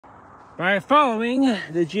by following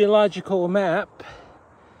the geological map.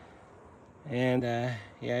 And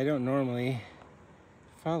yeah, I don't normally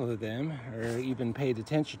follow them or even paid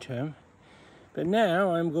attention to them, but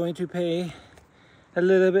now I'm going to pay a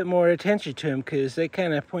little bit more attention to them because they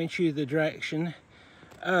kind of point you the direction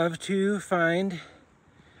of to find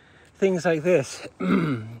things like this.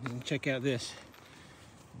 Check out this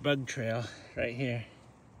bug trail right here,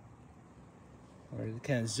 where it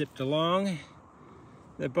kind of zipped along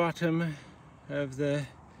the bottom of the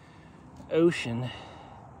ocean.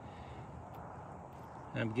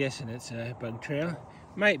 I'm guessing it's a bug trail.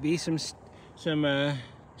 Might be some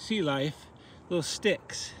sea life, little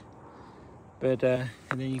sticks. But and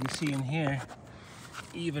then you can see in here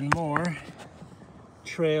even more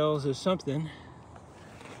trails of something.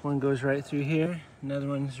 One goes right through here, another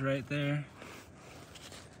one's right there.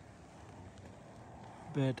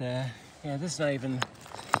 But yeah, this is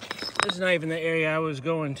not even the area I was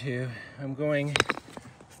going to. I'm going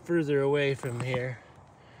further away from here.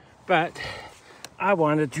 But I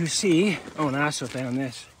wanted to see, oh, and I also found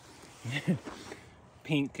this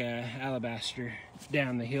pink alabaster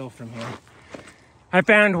down the hill from here. I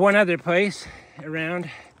found one other place around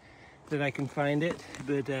that I can find it,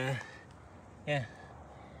 but yeah,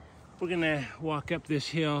 we're gonna walk up this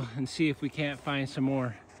hill and see if we can't find some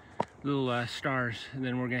more little stars, and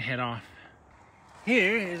then we're gonna head off.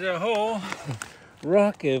 Here is a whole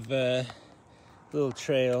rock of little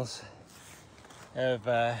trails of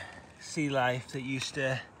sea life that used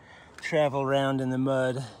to travel around in the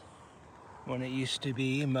mud when it used to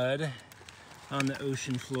be mud on the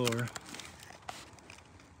ocean floor.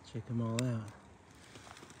 Check them all out.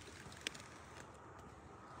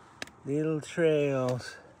 Little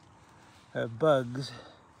trails of bugs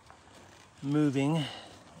moving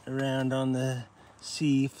around on the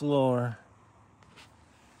sea floor.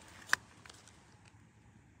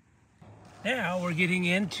 Now we're getting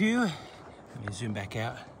into, let me zoom back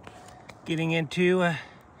out, getting into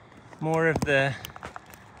more of the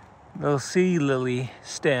little sea lily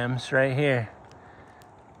stems right here.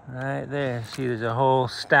 Right there. See, there's a whole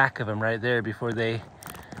stack of them right there before they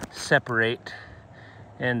separate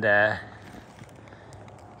and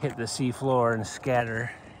hit the sea floor and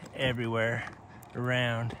scatter everywhere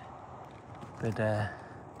around. But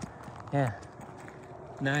yeah,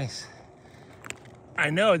 nice. I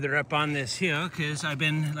know they're up on this hill because I've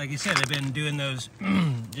been, like I said, I've been doing those,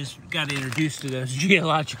 just got introduced to those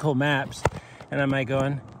geological maps, and I'm like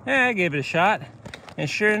going, I gave it a shot. And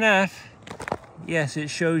sure enough, yes, it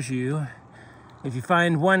shows you, if you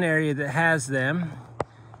find one area that has them,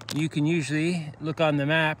 you can usually look on the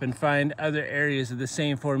map and find other areas of the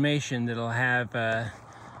same formation that'll have the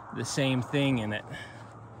same thing in it.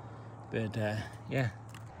 But yeah,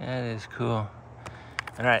 that is cool.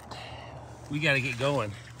 All right. We got to get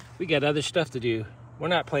going. We got other stuff to do. We're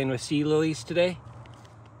not playing with sea lilies today.